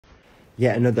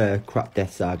Yet another crop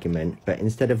deaths argument, but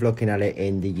instead of looking at it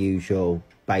in the usual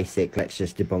basic, let's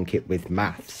just debunk it with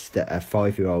maths that a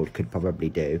 5-year-old could probably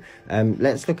do,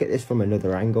 let's look at this from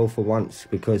another angle for once,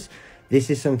 because this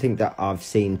is something that I've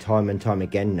seen time and time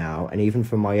again now, and even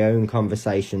from my own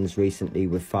conversations recently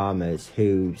with farmers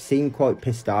who seem quite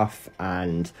pissed off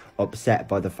and upset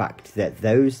by the fact that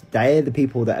they're the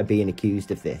people that are being accused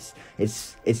of this.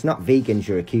 It's not vegans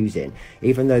you're accusing,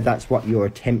 even though that's what you're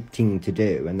attempting to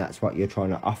do and that's what you're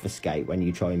trying to obfuscate when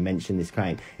you try and mention this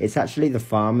claim. It's actually the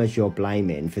farmers you're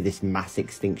blaming for this mass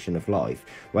extinction of life.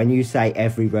 When you say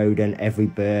every rodent, every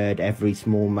bird, every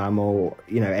small mammal,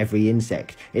 every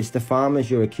insect, it's the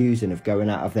farmers you're accusing of going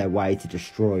out of their way to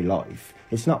destroy life.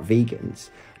 It's not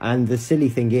vegans. And the silly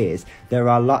thing is, there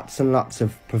are lots and lots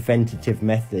of preventative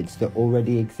methods that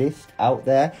already exist out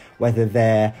there, whether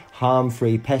they're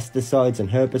harm-free pesticides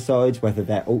and herbicides, whether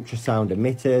they're ultrasound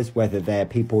emitters, whether they're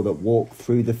people that walk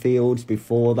through the fields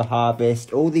before the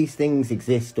harvest. All these things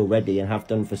exist already and have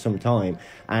done for some time.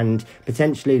 And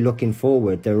potentially looking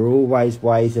forward, there are always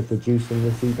ways of reducing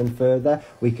this even further.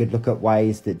 We could look at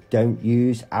ways that don't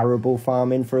use arable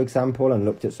farming, for example, and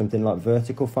looked at something like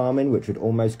vertical farming, which would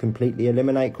almost completely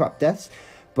eliminate crop deaths.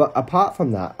 But apart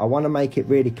from that, I want to make it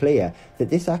really clear that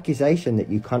this accusation that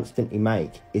you constantly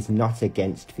make is not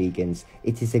against vegans.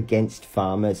 It is against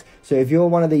farmers. So if you're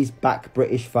one of these back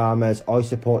British farmers, I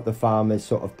support the farmers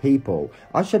sort of people,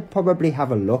 I should probably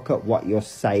have a look at what you're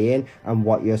saying and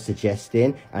what you're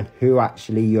suggesting and who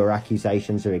actually your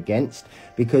accusations are against.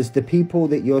 Because the people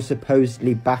that you're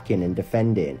supposedly backing and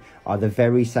defending are the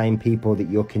very same people that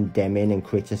you're condemning and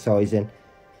criticising.